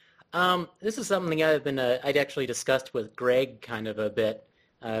This is something I'd actually discussed with Greg kind of a bit.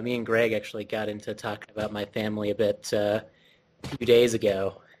 Me and Greg actually got into talking about my family a bit a few days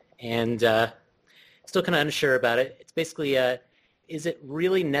ago, and still kind of unsure about it. It's basically, is it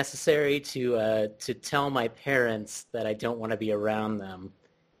really necessary to tell my parents that I don't want to be around them?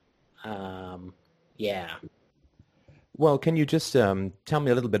 Um, yeah. Well, can you just tell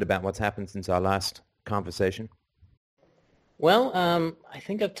me a little bit about what's happened since our last conversation? Well, I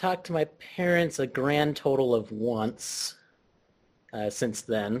think I've talked to my parents a grand total of once since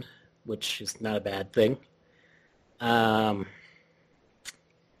then, which is not a bad thing. Um,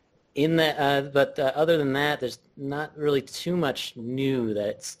 but other than that, there's not really too much new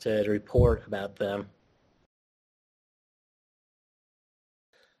that's to report about them.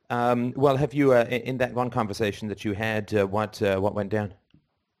 Well, have you, in that one conversation that you had, what went down?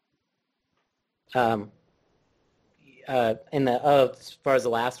 Um, as far as the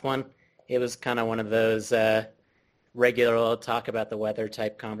last one, it was kind of one of those regular old talk about the weather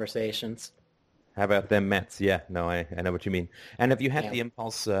type conversations. How about them Mets? Yeah, no, I know what you mean. And have you had Yeah. the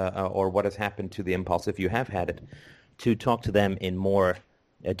impulse, or what has happened to the impulse, if you have had it, to talk to them in more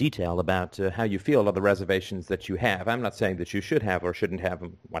detail about how you feel or the reservations that you have? I'm not saying that you should have or shouldn't have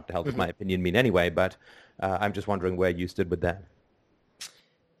them. What the hell does Mhm. my opinion mean anyway? But I'm just wondering where you stood with that.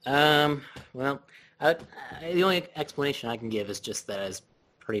 Um, well, I, the only explanation I can give is just that I was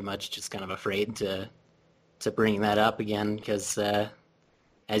pretty much just kind of afraid to bring that up again because,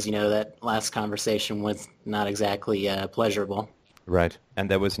 as you know, that last conversation was not exactly pleasurable. Right. And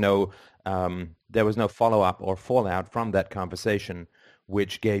there was no follow-up or fallout from that conversation,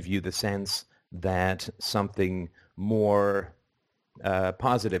 which gave you the sense that something more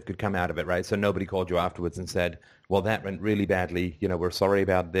positive could come out of it, right? So nobody called you afterwards and said, well, that went really badly. We're sorry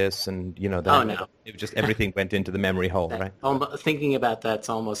about this. And, Oh that no, it was just everything went into the memory hole, that right? thinking about that's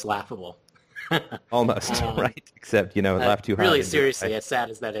almost laughable. Almost, um, right? Except, laugh too hard Really, and you'll seriously, cry. as sad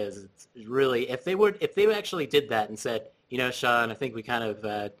as that is, it's really if they actually did that and said, Sean, I think we kind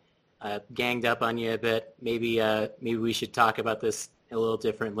of ganged up on you a bit. Maybe we should talk about this a little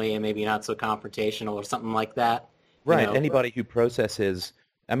differently and maybe not so confrontational or something like that. You Right. know, Anybody who processes,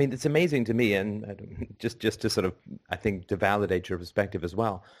 I mean, it's amazing to me, and just to sort of, I think, to validate your perspective as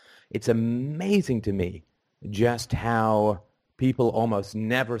well, it's amazing to me just how people almost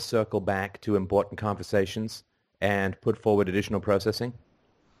never circle back to important conversations and put forward additional processing.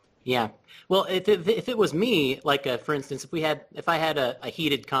 yeah. Well, if it was me, like for instance, if I had a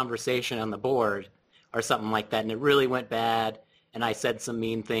heated conversation on the board or something like that, and it really went bad, and I said some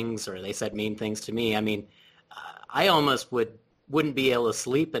mean things, or they said mean things to me, I mean, I almost wouldn't be able to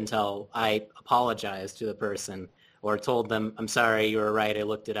sleep until I apologized to the person or told them, I'm sorry, you were right, I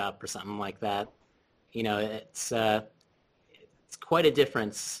looked it up, or something like that. It's quite a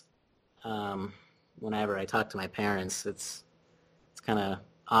difference. Um, Whenever I talk to my parents, it's kind of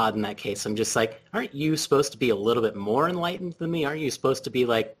odd in that case. I'm just like, aren't you supposed to be a little bit more enlightened than me? Aren't you supposed to be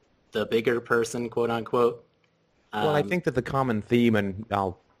like the bigger person, quote unquote? Well, I Um, think that the common theme, and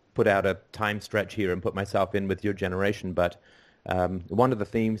I'll put out a time stretch here and put myself in with your generation, but one of the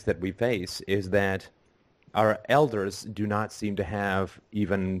themes that we face is that our elders do not seem to have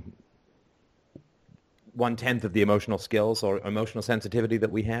even one-tenth of the emotional skills or emotional sensitivity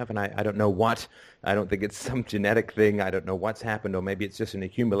that we have. And I don't know what. I don't think it's some genetic thing. I don't know what's happened, or maybe it's just an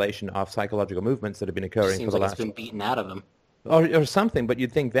accumulation of psychological movements that have been just occurring for seems the like it's last, been beaten out of them. or something. But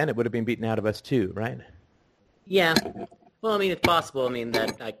you'd think then it would have been beaten out of us too, right? Yeah. Well, I mean, it's possible. I mean,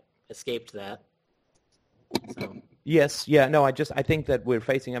 that I escaped that. So, Yes, yeah, no, I think that we're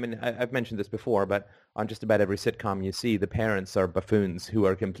facing, I mean, I've mentioned this before, but on just about every sitcom you see, the parents are buffoons who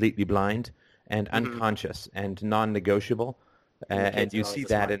are completely blind and mhm. unconscious and non-negotiable. And the And kids you are always see the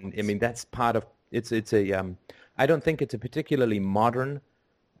that, smart and I ones. mean, that's part of, it's a, I don't think it's a particularly modern,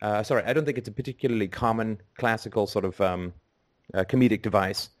 I don't think it's a particularly common classical sort of comedic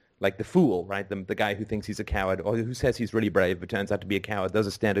device, like the fool, right? The guy who thinks he's a coward or who says he's really brave but turns out to be a coward. Those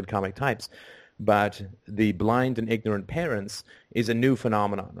are standard comic types. But the blind and ignorant parents is a new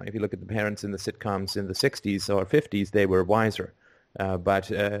phenomenon. Right? If you look at the parents in the sitcoms in the 60s or 50s, they were wiser. But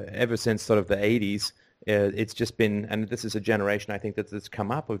ever since sort of the 80s, it's just been, and this is a generation I think that's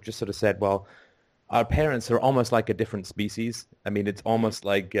come up, who've just sort of said, well, our parents are almost like a different species. I mean, it's Mhm. almost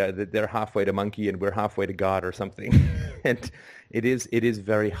like they're halfway to monkey and we're halfway to God or something. And it is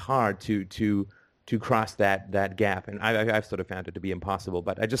very hard to cross that gap. And I've sort of found it to be impossible.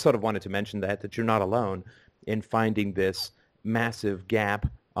 But I just sort of wanted to mention that you're not alone in finding this massive gap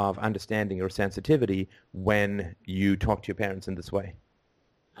of understanding or sensitivity when you talk to your parents in this way.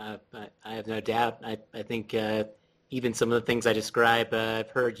 I have no doubt. I think even some of the things I describe, I've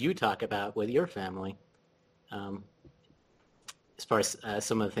heard you talk about with your family. Um, as far as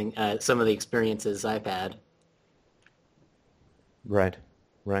some of the experiences I've had. Right,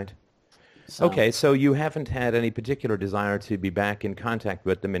 right. So Okay, so you haven't had any particular desire to be back in contact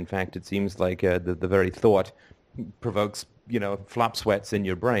with them. In fact, it seems like the very thought provokes, flop sweats in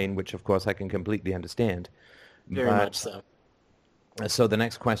your brain, which of course I can completely understand. very much But so. so the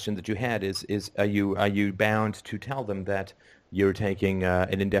next question that you had is are you bound to tell them that you're taking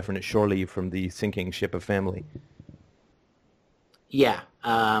an indefinite shore leave from the sinking ship of family? Yeah.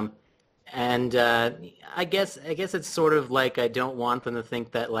 And I guess it's sort of like I don't want them to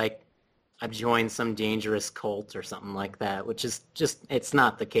think that like I've joined some dangerous cult or something like that, which is just it's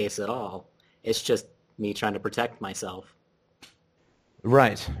not the case at all. It's just me trying to protect myself.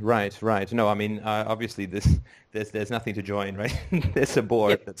 Right, right, right. No, I mean, obviously, there's nothing to join, right? There's a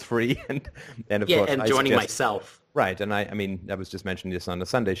Yeah, board that's free, and of yeah, course, and I joining suggest myself. right. And I mean, I was just mentioning this on the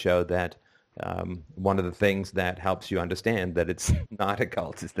Sunday show that one of the things that helps you understand that it's not a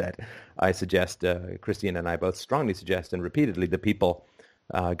cult is that I suggest, Christine and I both strongly suggest, and repeatedly, that people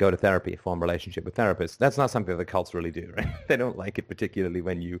go to therapy, form a relationship with therapists. That's not something that cults really do, right? They don't like it particularly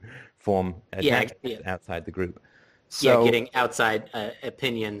when you form Yeah, attachments yeah, outside the group. yeah. So Getting outside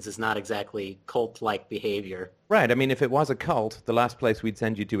opinions is not exactly cult-like behavior. right. I mean, if it was a cult, the last place we'd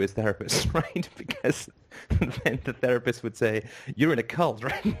send you to is therapists, right? Because then the therapist would say, you're in a cult,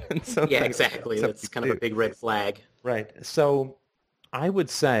 right? And so Yeah, that's exactly. something That's to kind of a do. big red flag. Right. So I would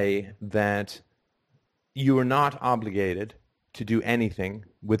say that you are not obligated to do anything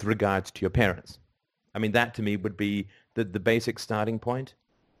with regards to your parents. I mean, that to me would be the basic starting point.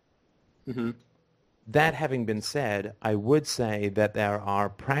 Hmm. That having been said, I would say that there are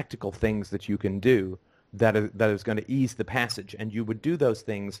practical things that you can do that is going to ease the passage, and you would do those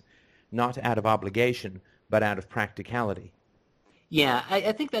things not out of obligation, but out of practicality. Yeah,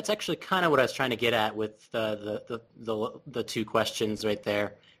 I think that's actually kind of what I was trying to get at with the two questions right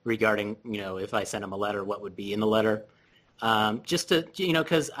there regarding, if I sent him a letter, what would be in the letter. Just to,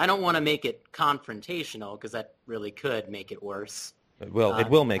 because I don't want to make it confrontational because that really could make it worse. It Uh,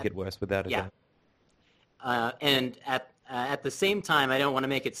 will make it worse without a yeah, doubt. and at the same time, I don't want to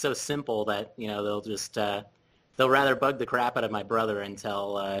make it so simple that, they'll just they'll rather bug the crap out of my brother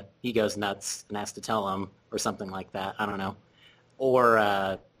until he goes nuts and has to tell him or something like that. I don't know. Or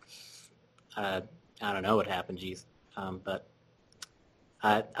uh, I don't know what happened, geez. But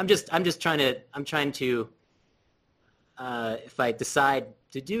I'm trying to, if I decide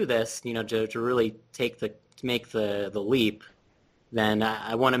to do this, to really to make the leap, then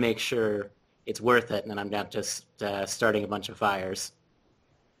I want to make sure it's worth it, and I'm not just starting a bunch of fires.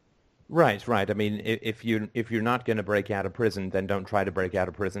 Right, right. I mean, if you're not going to break out of prison, then don't try to break out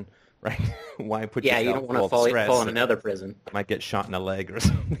of prison, right? Why put Yeah, you yourself don't want through to all the fall stress? in another prison. Might get shot in the leg or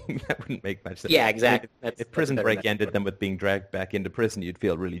something. That wouldn't make much sense. Yeah, I mean, exactly. if That's a Prison better Break ended metaphor. them with being dragged back into prison, you'd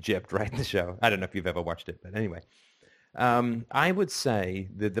feel really gypped, right? The show. I don't know if you've ever watched it, but anyway. I would say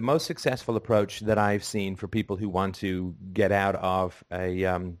that the most successful approach that I've seen for people who want to get out of a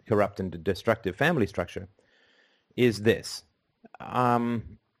corrupt and destructive family structure is this.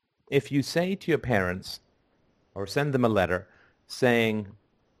 Um, if you say to your parents or send them a letter saying,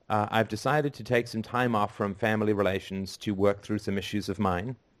 I've decided to take some time off from family relations to work through some issues of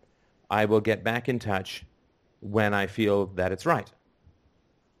mine. I will get back in touch when I feel that it's right.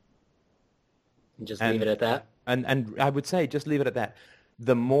 And just leave it And at that. and I would say just leave it at that.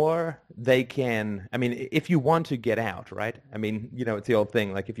 The more they can, I mean, if you want to get out, right? I mean, it's the old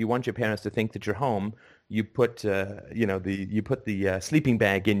thing. Like if you want your parents to think that you're home, you put, the sleeping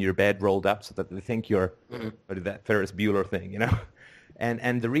bag in your bed rolled up so that they think you're, Hmm. what is that Ferris Bueller thing.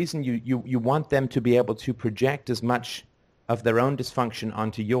 And the reason you want them to be able to project as much of their own dysfunction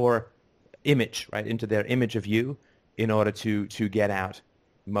onto your image, right, into their image of you, in order to get out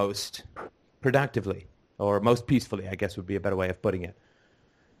most productively or most peacefully, I guess would be a better way of putting it.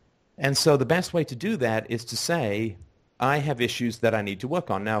 And so the best way to do that is to say, I have issues that I need to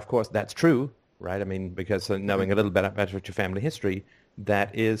work on. Now, of course, that's true, right? I mean, because Hmm. knowing a little bit about your family history,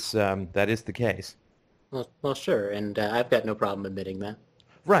 that is the case. Well, sure, and I've got no problem admitting that.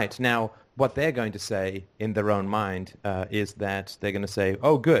 Right. Now, what they're going to say in their own mind is that they're going to say,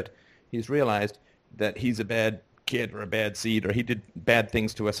 oh, good, he's realized that he's a bad kid or a bad seed or he did bad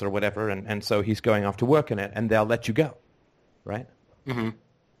things to us or whatever, and so he's going off to work on it, and they'll let you go, right? Hmm.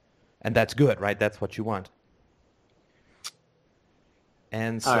 And that's good, right? That's what you want.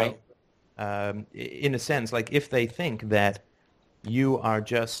 And All right. so, in a sense, like if they think that you are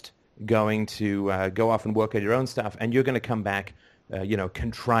just going to go off and work on your own stuff and you're going to come back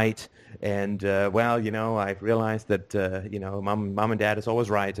contrite and, I've realized that, mom and dad is always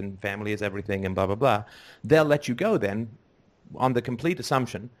right and family is everything and blah, blah, blah, they'll let you go then on the complete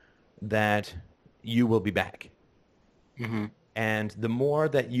assumption that you will be back. Mm-hmm. And the more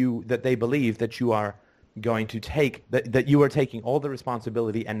that they believe that you are going to that you are taking all the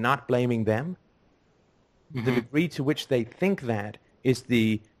responsibility and not blaming them, Mm-hmm. the degree to which they think that is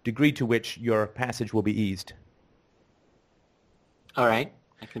the degree to which your passage will be eased. All right.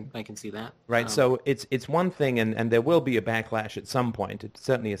 I can see that. Right. So it's one thing, and there will be a backlash at some point. It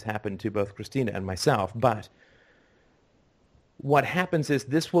certainly has happened to both Christina and myself. But what happens is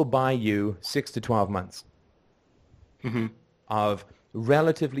this will buy you 6 to 12 months Mm-hmm. of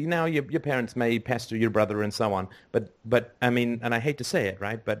relatively. Now your parents may pester your brother and so on, but I mean, and I hate to say it,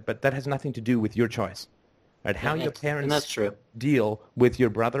 right? But that has nothing to do with your choice. Right? How your And parents that's true. deal with your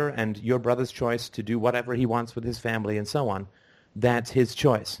brother and your brother's choice to do whatever he wants with his family and so on, that's his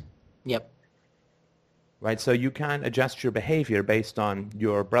choice. Yep. Right? So you can't adjust your behavior based on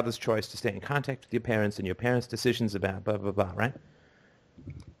your brother's choice to stay in contact with your parents and your parents' decisions about blah, blah, blah, right?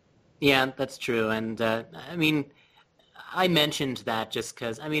 Yeah, that's true. And I mean, I mentioned that just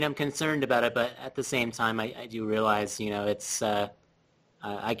because, I mean, I'm concerned about it, but at the same time, I do realize, it's,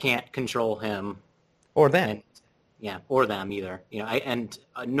 I can't control him. Or them. And, yeah, or them either.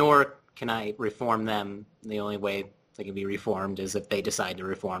 Nor can I reform them. The only way they can be reformed is if they decide to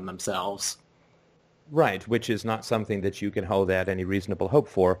reform themselves. Right, which is not something that you can hold out any reasonable hope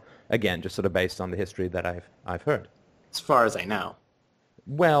for, again, just sort of based on the history that I've heard. As far as I know.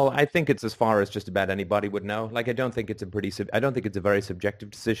 Well, I think it's as far as just about anybody would know. Like, I don't think it's a very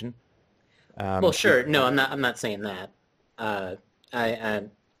subjective decision. Well, sure. No, I'm not saying that. I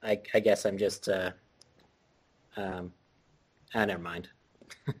guess I'm just, never mind.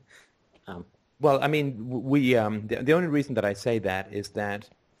 Well, I mean, the only reason that I say that is that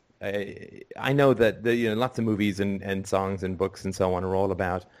I know that lots of movies and songs and books and so on are all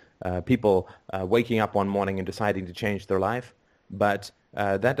about people waking up one morning and deciding to change their life, but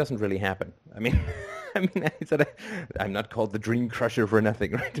that doesn't really happen. I mean, I'm not called the dream crusher for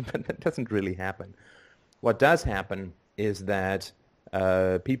nothing, right? But that doesn't really happen. What does happen is that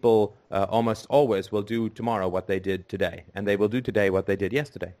people almost always will do tomorrow what they did today, and they will do today what they did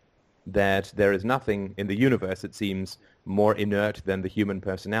yesterday. That there is nothing in the universe, it seems, more inert than the human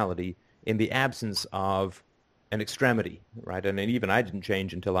personality in the absence of an extremity, right? And even I didn't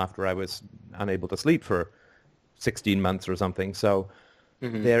change until after I was unable to sleep for 16 months or something. So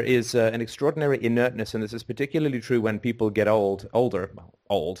there is an extraordinary inertness, and this is particularly true when people get old,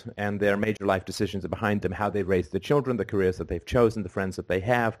 and their major life decisions are behind them, how they raise their children, the careers that they've chosen, the friends that they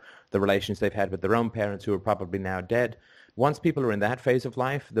have, the relations they've had with their own parents who are probably now dead. Once people are in that phase of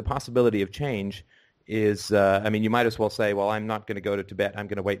life, the possibility of change is, you might as well say, well, I'm not going to go to Tibet. I'm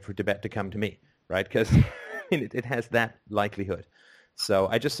going to wait for Tibet to come to me, right? Because it has that likelihood. So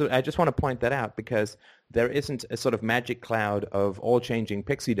I just want to point that out because there isn't a sort of magic cloud of all-changing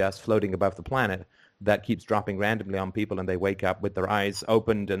pixie dust floating above the planet that keeps dropping randomly on people and they wake up with their eyes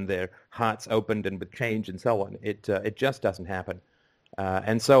opened and their hearts opened and with change and so on. It just doesn't happen.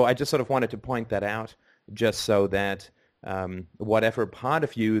 And so I just sort of wanted to point that out just so that whatever part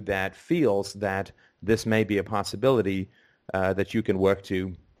of you that feels that this may be a possibility, that you can work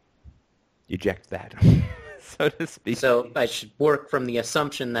to eject that, so to speak. So I should work from the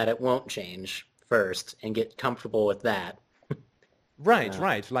assumption that it won't change first and get comfortable with that.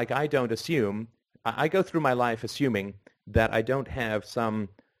 Right. Like I don't assume, I go through my life assuming that I don't have some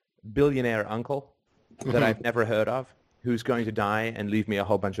billionaire uncle that I've never heard of who's going to die and leave me a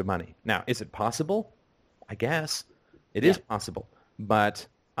whole bunch of money. Now, is it possible? I guess. It is possible, but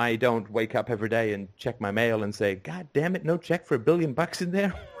I don't wake up every day and check my mail and say, God damn it, no check for $1 billion in there?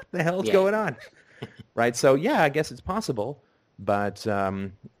 What the hell's going on? Right? So, yeah, I guess it's possible, but,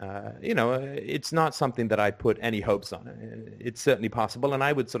 it's not something that I put any hopes on. It's certainly possible, and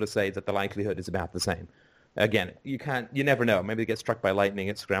I would sort of say that the likelihood is about the same. Again, you never know. Maybe they get struck by lightning,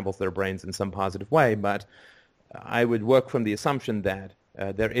 it scrambles their brains in some positive way, but I would work from the assumption that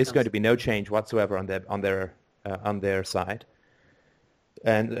there is going to be no change whatsoever on their side,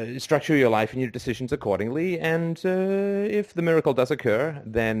 and structure your life and your decisions accordingly. And if the miracle does occur,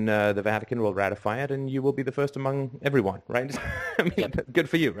 then the Vatican will ratify it, and you will be the first among everyone, right? I mean, good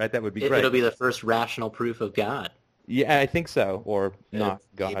for you, right? That would be great. It'll be the first rational proof of God. Yeah, I think so, or not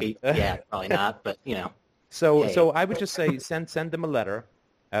God. Maybe, yeah, probably not, but So I would just say send them a letter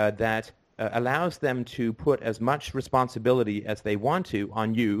that allows them to put as much responsibility as they want to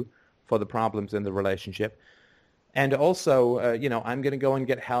on you for the problems in the relationship. And also, I'm going to go and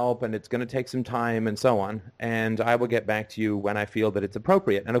get help, and it's going to take some time, and so on. And I will get back to you when I feel that it's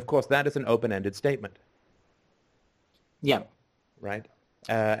appropriate. And of course, that is an open-ended statement, Yeah. right?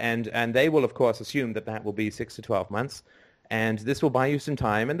 And they will, of course, assume that that will be 6 to 12 months, and this will buy you some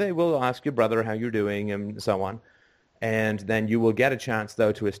time, and they will ask your brother how you're doing, and so on. And then you will get a chance,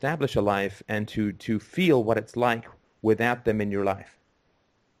 though, to establish a life and to feel what it's like without them in your life.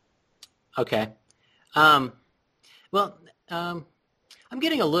 Okay. Um, well, I'm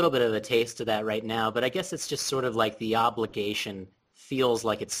getting a little bit of a taste of that right now, but I guess it's just sort of like the obligation feels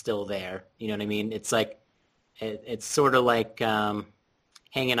like it's still there. You know what I mean? It's like it's sort of like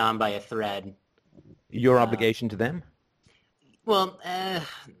hanging on by a thread. Your obligation to them? Well,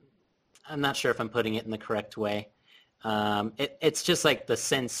 I'm not sure if I'm putting it in the correct way. It's just like the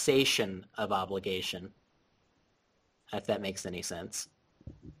sensation of obligation, if that makes any sense.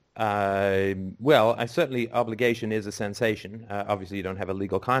 Well, certainly obligation is a sensation. Obviously, you don't have a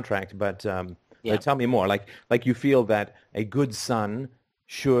legal contract, but Yeah. tell me more. Like you feel that a good son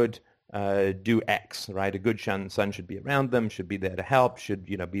should do X, right? A good son should be around them, should be there to help, should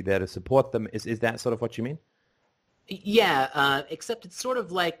be there to support them. Is that sort of what you mean? Yeah, except it's sort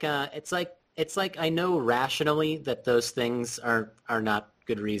of like it's like I know rationally that those things are not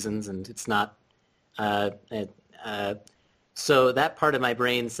good reasons, and it's not. Uh, it, so that part of my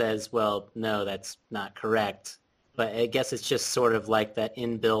brain says, well, no, that's not correct. But I guess it's just sort of like that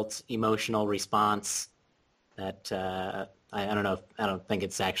inbuilt emotional response that I don't know. I don't think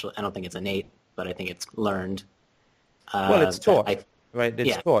it's actually. I don't think it's innate, but I think it's learned. Well, it's taught, right? It's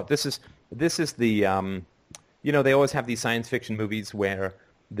Yeah. taught. This is the they always have these science fiction movies where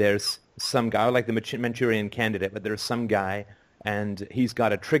there's some guy, like the Manchurian Candidate, but there's some guy and he's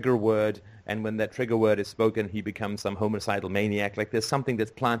got a trigger word, and when that trigger word is spoken, he becomes some homicidal maniac. Like there's something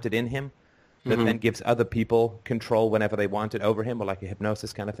that's planted in him that Hmm. then gives other people control whenever they want it over him, or like a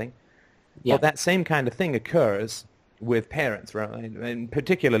hypnosis kind of thing. Well, Yeah. that same kind of thing occurs with parents, right? And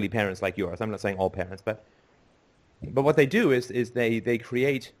particularly parents like yours. I'm not saying all parents, but what they do is they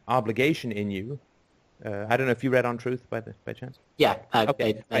create obligation in you. I don't know if you read On Truth by chance. Yeah.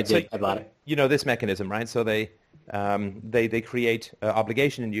 Okay, I right. So did. I bought it. you know this mechanism, right? So they create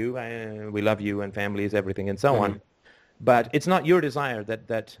obligation in you. We love you, and family is everything, and so Hmm. on. But it's not your desire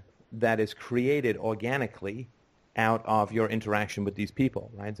that is created organically out of your interaction with these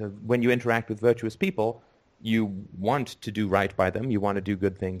people, right? So when you interact with virtuous people, you want to do right by them, you want to do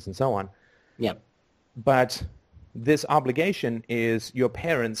good things, and so on. Yeah. But this obligation is your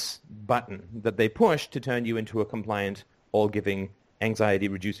parents' button that they push to turn you into a compliant, all-giving,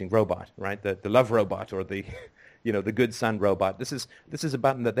 anxiety-reducing robot, right? The love robot, or the, the good son robot. This is a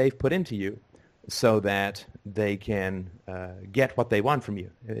button that they've put into you so that they can get what they want from you.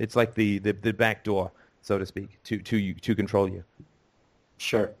 It's like the back door, so to speak, to control you.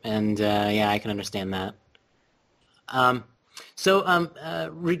 Sure. And yeah, I can understand that. Um,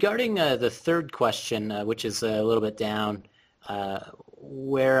 regarding the third question, which is a little bit down,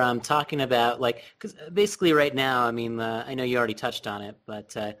 where I'm talking about, like, because basically right now, I mean, I know you already touched on it,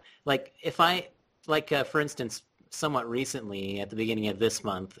 but like, if I, like, for instance, somewhat recently, at the beginning of this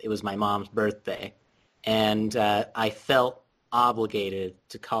month, it was my mom's birthday, and I felt obligated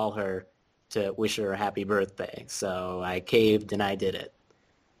to call her to wish her a happy birthday, so I caved and I did it.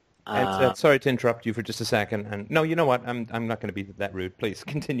 And Uh, sorry to interrupt you for just a second. And no, you know what? I'm not going to be that rude. Please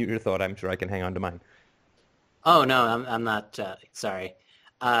continue your thought. I'm sure I can hang on to mine. oh no, I'm not sorry.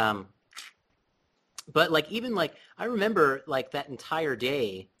 Um, but like even like I remember like that entire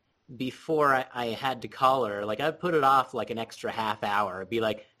day before I had to call her, like I put it off like an extra half hour. It'd be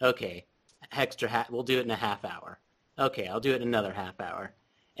like, okay, we'll do it in a half hour. Okay, I'll do it in another half hour.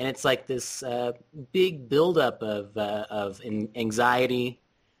 And it's like this big buildup of anxiety,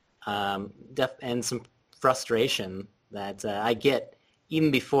 and some frustration that I get even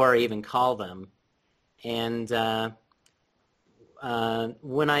before I even call them. And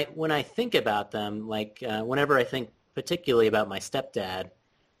when I think about them, like whenever I think particularly about my stepdad,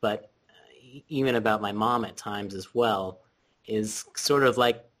 but even about my mom at times as well, is sort of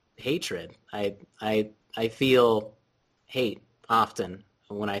like hatred. I feel hate often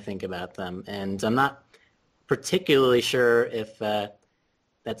when I think about them, and I'm not particularly sure if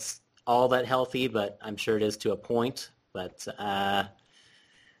that's all that healthy, but I'm sure it is to a point. But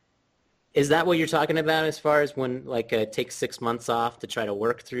is that what you're talking about as far as when like it takes 6 months off to try to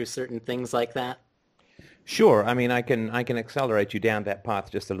work through certain things like that? Sure. I mean, I can accelerate you down that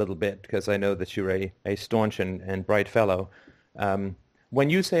path just a little bit because I know that you're a staunch and bright fellow. Um, when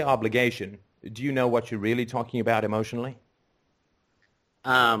you say obligation, do you know what you're really talking about emotionally?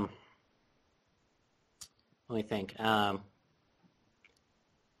 Um, let me think.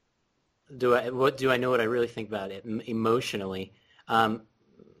 Do I know what I really think about it emotionally? Um,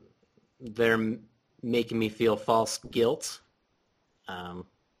 they're making me feel false guilt. Um,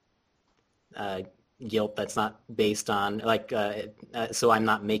 uh, Guilt that's not based on so I'm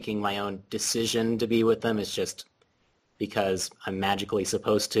not making my own decision to be with them. It's just because I'm magically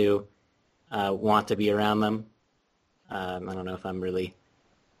supposed to want to be around them. I don't know if I'm really.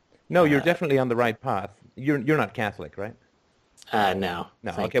 No, you're Uh, definitely on the right path. You're not Catholic, right? no,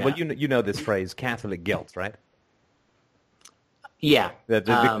 No. thank Okay. Well, God. you know this phrase, Catholic guilt, right? Yeah. The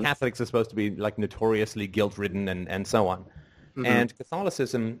Catholics are supposed to be like notoriously guilt-ridden and so on. Hmm. And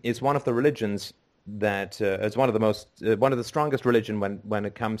Catholicism is one of the religions that is one of the strongest religion when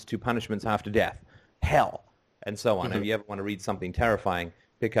it comes to punishments after death, hell, and so on. Hmm. If you ever want to read something terrifying,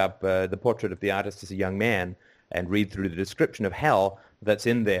 pick up The Portrait of the Artist as a Young Man and read through the description of hell that's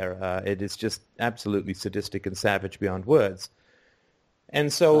in there. It is just absolutely sadistic and savage beyond words.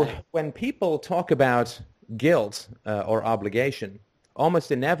 And so Right. when people talk about guilt or obligation,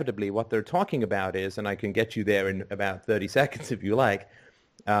 almost inevitably what they're talking about is, and I can get you there in about 30 seconds if you like,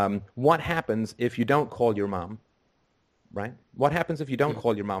 what happens if you don't call your mom, right? What happens if you don't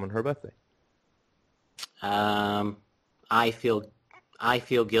call your mom on her birthday? Um, I feel I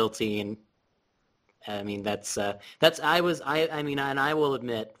feel guilty, and I mean that's I mean, and I will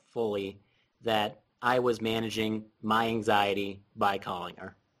admit fully that I was managing my anxiety by calling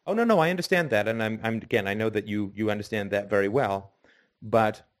her. Oh, no, no, I understand that. And I'm again, I know that you understand that very well.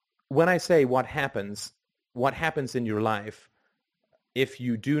 But when I say what happens in your life if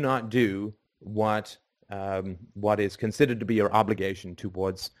you do not do what is considered to be your obligation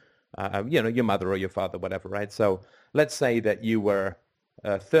towards your mother or your father, whatever, right? So let's say that you were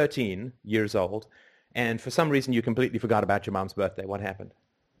 13 years old, and for some reason you completely forgot about your mom's birthday. What happened?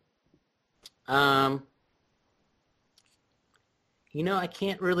 Um, I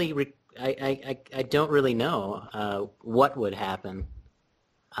can't really I don't really know what would happen.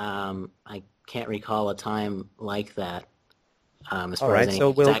 I can't recall a time like that as All far as right, so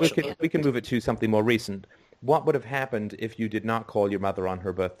anything that's we actually we can happened. move it to something more recent. What would have happened if you did not call your mother on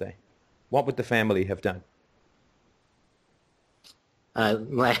her birthday? What would the family have done?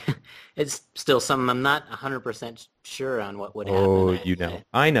 Like, it's still something I'm not 100% sure on what would happen. Oh, you know.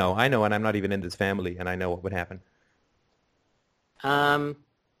 I know, and I'm not even in this family, and I know what would happen. Um,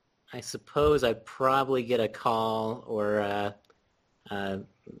 I suppose I'd probably get a call, or uh,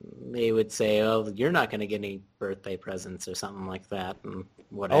 they would say, "Oh, you're not going to get any birthday presents," or something like that, and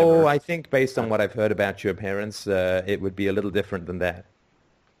Oh, whatever. I think based Uh, on what I've heard about your parents, it would be a little different than that.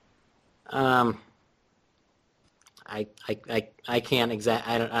 um, I can't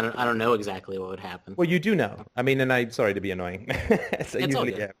I don't know exactly what would happen. Well, you do know. I mean, and I'm sorry to be annoying, as I It's all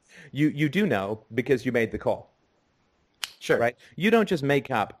usually good. am. You do know because you made the call, Sure. right? You don't just make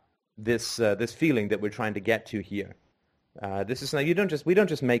up this feeling that we're trying to get to here. This is not, you don't just we don't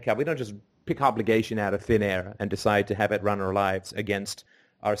just make up. We don't just pick obligation out of thin air and decide to have it run our lives against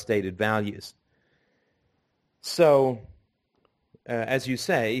our stated values. So, as you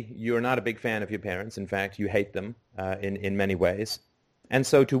say, you're not a big fan of your parents. In fact, you hate them in many ways. And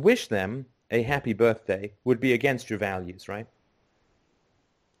so to wish them a happy birthday would be against your values, right?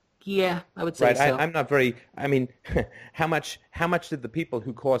 Yeah, I would say Right. so. I'm not very, I mean, how much did the people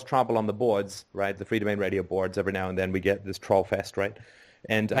who cause trouble on the boards, right, the Free Domain Radio boards, every now and then we get this troll fest, right?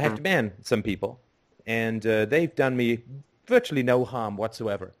 And I have Hmm. to ban some people. And they've done me virtually no harm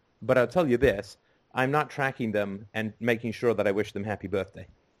whatsoever. But I'll tell you this, I'm not tracking them and making sure that I wish them happy birthday.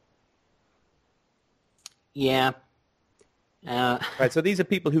 Yeah. Uh, Right, so these are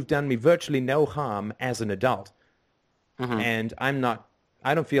people who've done me virtually no harm as an adult, mhm. and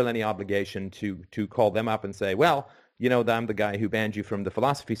I don't feel any obligation to call them up and say, well, I'm the guy who banned you from the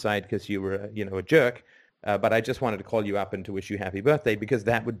philosophy side because you were, a jerk, but I just wanted to call you up and to wish you happy birthday because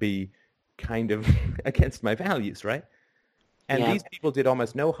that would be kind of against my values, right? And Yeah. these people did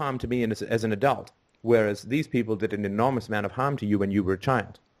almost no harm to me as an adult, whereas these people did an enormous amount of harm to you when you were a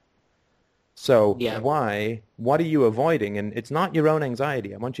child. So Yeah. what are you avoiding? And it's not your own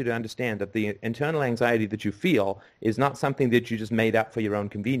anxiety. I want you to understand that the internal anxiety that you feel is not something that you just made up for your own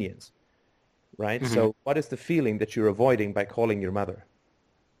convenience, right? Hmm. So what is the feeling that you're avoiding by calling your mother?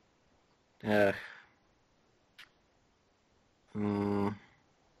 Uh, mm,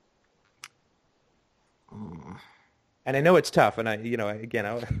 mm. And I know it's tough, and again,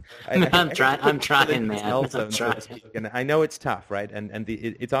 I got to I'm put it trying, in this man. null I'm zone, so to trying. speak. And I know it's tough, right? And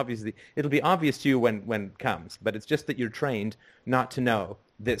it's obviously it'll be obvious to you when it comes, but it's just that you're trained not to know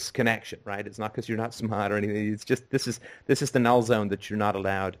this connection, right? It's not because you're not smart or anything. It's just this is the null zone that you're not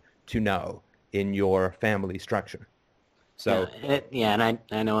allowed to know. in your family structure. So, And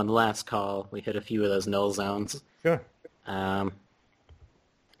I know on the last call we hit a few of those null zones. sure. Um,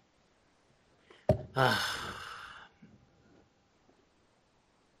 uh,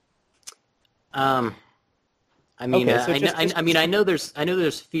 um, I mean, Okay, so I know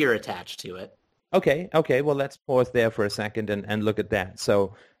there's fear attached to it. okay, well, let's pause there for a second and look at that.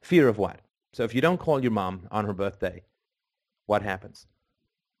 So, fear of what? So if you don't call your mom on her birthday, what happens?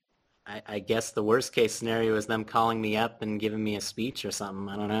 I guess the worst case scenario is them calling me up and giving me a speech or something.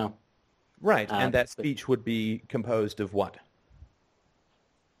 I don't know. Right, and that But speech would be composed of what?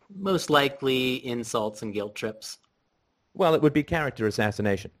 most likely insults and guilt trips. Well, it would be character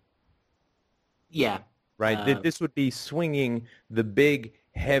assassination, Yeah. right? Uh, This would be swinging the big,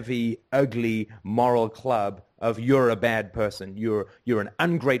 heavy, ugly moral club of you're a bad person. You're an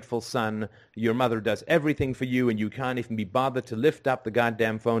ungrateful son. Your mother does everything for you, and you can't even be bothered to lift up the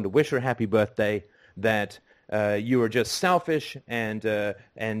goddamn phone to wish her happy birthday. That you are just selfish, and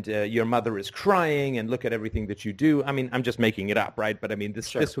your mother is crying, and look at everything that you do. I mean, I'm just making it up, right? But I mean,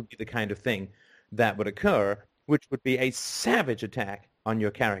 sure. this would be the kind of thing that would occur, which would be a savage attack on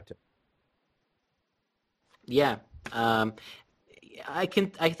your character. Yeah. I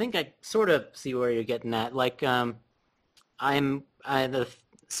think I sort of see where you're getting at. Like, so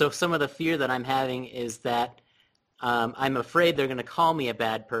some of the fear that I'm having is that I'm afraid they're going to call me a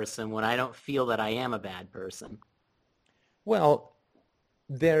bad person when I don't feel that I am a bad person. Well,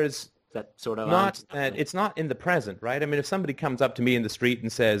 there's That sort of not that happening. it's not in the present, right? I mean, if somebody comes up to me in the street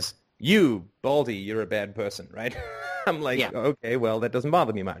and says, "You, Baldy, you're a bad person," right? I'm like, Yeah. okay, well, that doesn't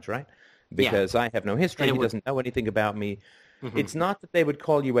bother me much, right? Yeah. Because I have no And history. it He would. doesn't know anything about me. Hmm. It's not that they would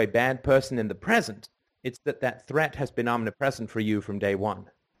call you a bad person in the present. It's that that threat has been omnipresent for you from day one.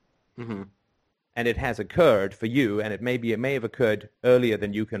 Hmm. And it has occurred for you, and it may have occurred earlier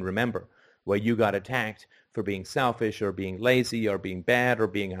than you can remember, where you got attacked for being selfish or being lazy or being bad or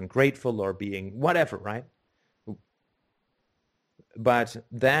being ungrateful or being whatever, right? But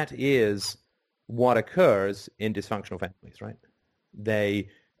that is what occurs in dysfunctional families, right? They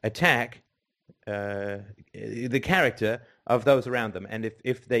attack the character of those around them. And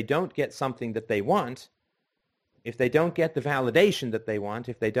if they don't get something that they want, if they don't get the validation that they want,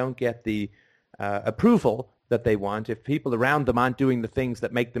 if they don't get the approval that they want, if people around them aren't doing the things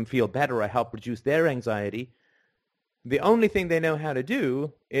that make them feel better or help reduce their anxiety, the only thing they know how to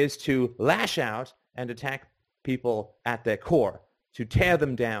do is to lash out and attack people at their core, to tear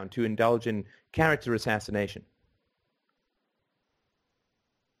them down, to indulge in character assassination.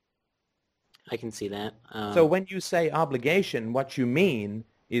 I can see that. So when you say obligation, what you mean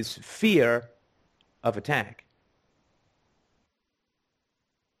is fear of attack.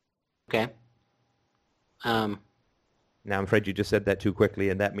 Okay. Um, Now, I'm afraid you just said that too quickly,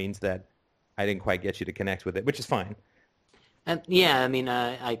 and that means that I didn't quite get you to connect with it, which is fine. and yeah, I mean,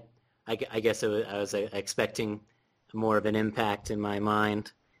 I guess I was expecting more of an impact in my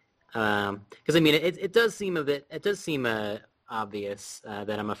mind. Because I mean, it does seem it does seem obvious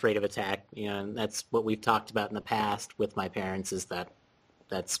that I'm afraid of attack. You know, and that's what we've talked about in the past with my parents. Is that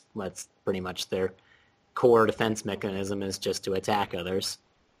that's pretty much their core defense mechanism is just to attack others.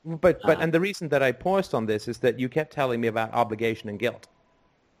 But Uh, and the reason that I paused on this is that you kept telling me about obligation and guilt,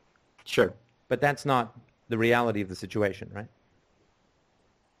 sure. but that's not the reality of the situation, right?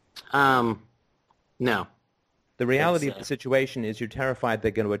 Um, no, The it's reality of the situation is you're terrified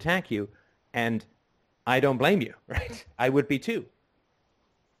they're going to attack you, and I don't blame you, right? I would be too,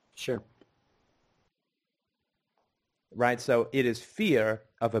 sure. right? So it is fear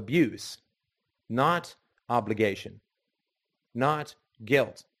of abuse, not obligation, not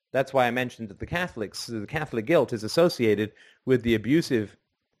guilt. That's why I mentioned that the Catholic guilt is associated with the abusive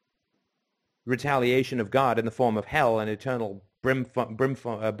retaliation of God in the form of hell and eternal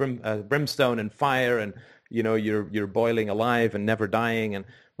brimstone and fire, and you're boiling alive and never dying, and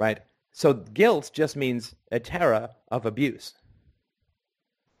right. So guilt just means a terror of abuse.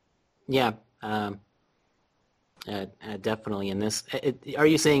 Yeah. Definitely in this. Are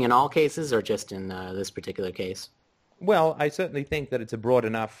you saying in all cases or just in this particular case? Well, I certainly think that it's a broad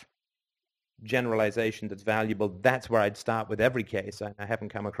enough generalization that's valuable. That's where I'd start with every case. I haven't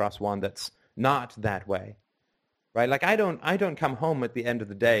come across one that's not that way, right? Like I don't come home at the end of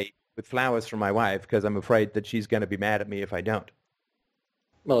the day with flowers from my wife because I'm afraid that she's going to be mad at me if I don't.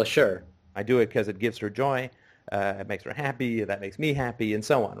 Well, sure. I do it because it gives her joy. It makes her happy. That makes me happy, and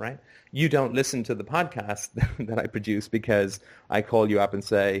so on, right? You don't listen to the podcast that I produce because I call you up and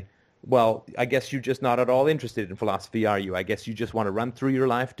say, well, I guess you're just not at all interested in philosophy, are you? I guess you just want to run through your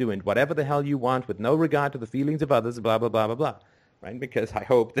life doing whatever the hell you want with no regard to the feelings of others, blah, blah, blah, blah, blah. right? Because I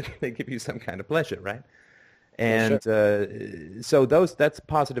hope that they give you some kind of pleasure, right? Well, sure. And so that's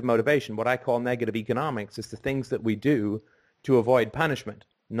positive motivation. What I call negative economics is the things that we do to avoid punishment,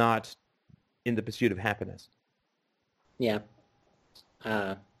 not in the pursuit of happiness. Yeah.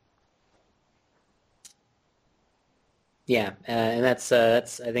 Uh, yeah, and that's I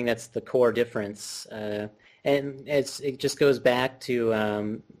think that's the core difference, and it just goes back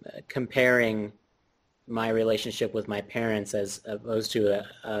to comparing my relationship with my parents as opposed to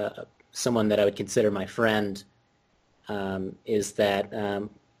someone that I would consider my friend. Is that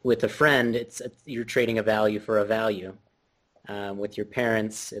with a friend, you're trading a value for a value. With your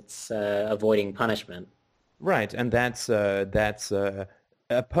parents, it's avoiding punishment. Right, and that's a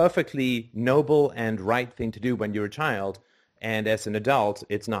perfectly noble and right thing to do when you're a child, and as an adult,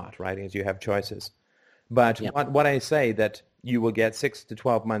 it's not, right? As you have choices. But Yeah. what I say that you will get 6 to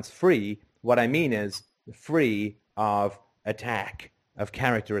 12 months free, what I mean is free of attack, of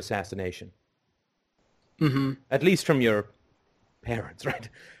character assassination, Hmm. at least from your parents, right?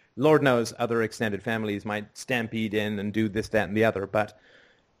 Lord knows other extended families might stampede in and do this, that, and the other, but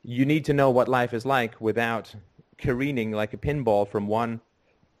you need to know what life is like without careening like a pinball from one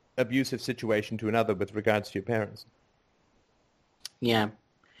abusive situation to another with regards to your parents. Yeah.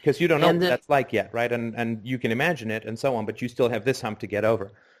 Because you don't know And what that's like yet, right? And you can imagine it and so on, but you still have this hump to get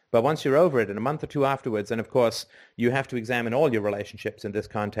over. But once you're over it in a month or two afterwards, and of course you have to examine all your relationships in this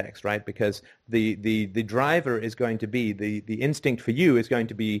context, right? Because the driver is going to be, the instinct for you is going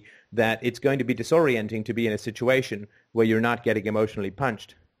to be that it's going to be disorienting to be in a situation where you're not getting emotionally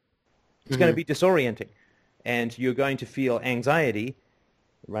punched. It's going to hmm be disorienting. And you're going to feel anxiety,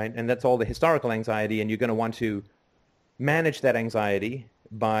 right? And that's all the historical anxiety, and you're going to want to manage that anxiety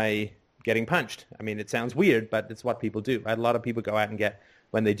by getting punched. I mean, it sounds weird, but it's what people do. Right? A lot of people go out and get,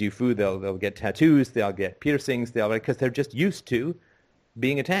 when they do food, they'll get tattoos, they'll get piercings, because they're just used to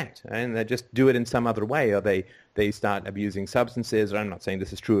being attacked, right? And they just do it in some other way, or they start abusing substances. Or I'm not saying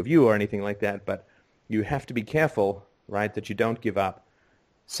this is true of you or anything like that, but you have to be careful, right, that you don't give up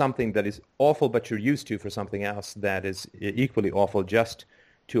something that is awful but you're used to for something else that is equally awful, just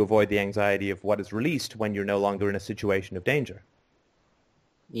to avoid the anxiety of what is released when you're no longer in a situation of danger.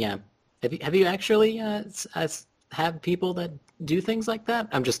 Yeah. Have you actually have people that do things like that?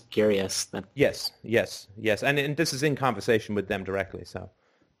 I'm just curious. That. Yes, yes, yes. And this is in conversation with them directly. So,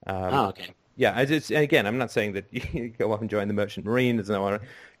 um, Oh, okay. yeah, again, I'm not saying that you go off and join the Merchant Marine. There's no one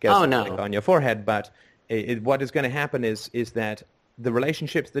get a Oh stick no. on your forehead. But what is going to happen is that the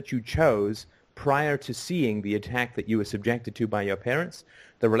relationships that you chose prior to seeing the attack that you were subjected to by your parents,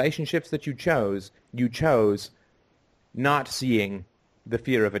 the relationships that you chose not seeing the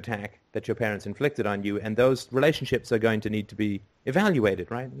fear of attack that your parents inflicted on you, and those relationships are going to need to be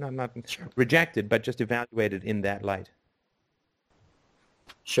evaluated, right? Not Sure. rejected, but just evaluated in that light.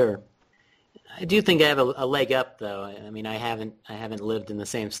 Sure. I do think I have a leg up, though. I mean, I haven't lived in the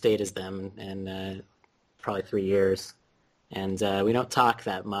same state as them in probably 3 years, and we don't talk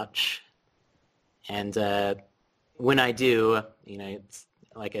that much. And when I do, it's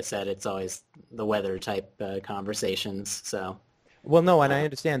like I said, it's always the weather type conversations. So, Well, no, and I uh,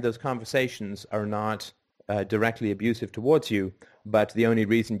 understand those conversations are not directly abusive towards you, but the only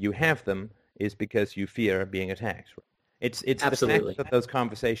reason you have them is because you fear being attacked. It's the fact absolutely. that those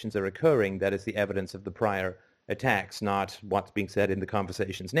conversations are occurring that is the evidence of the prior attacks, not what's being said in the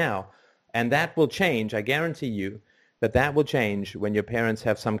conversations now. And that will change, I guarantee you, that will change when your parents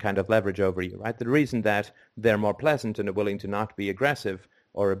have some kind of leverage over you, right? The reason that they're more pleasant and are willing to not be aggressive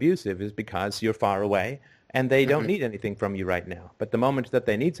or abusive is because you're far away and they don't Hmm. need anything from you right now. But the moment that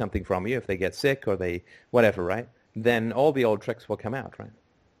they need something from you, if they get sick or they whatever, right, then all the old tricks will come out, right?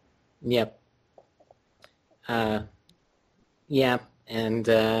 Yep. Uh, yeah, and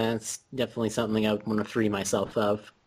it's definitely something I would want to free myself of.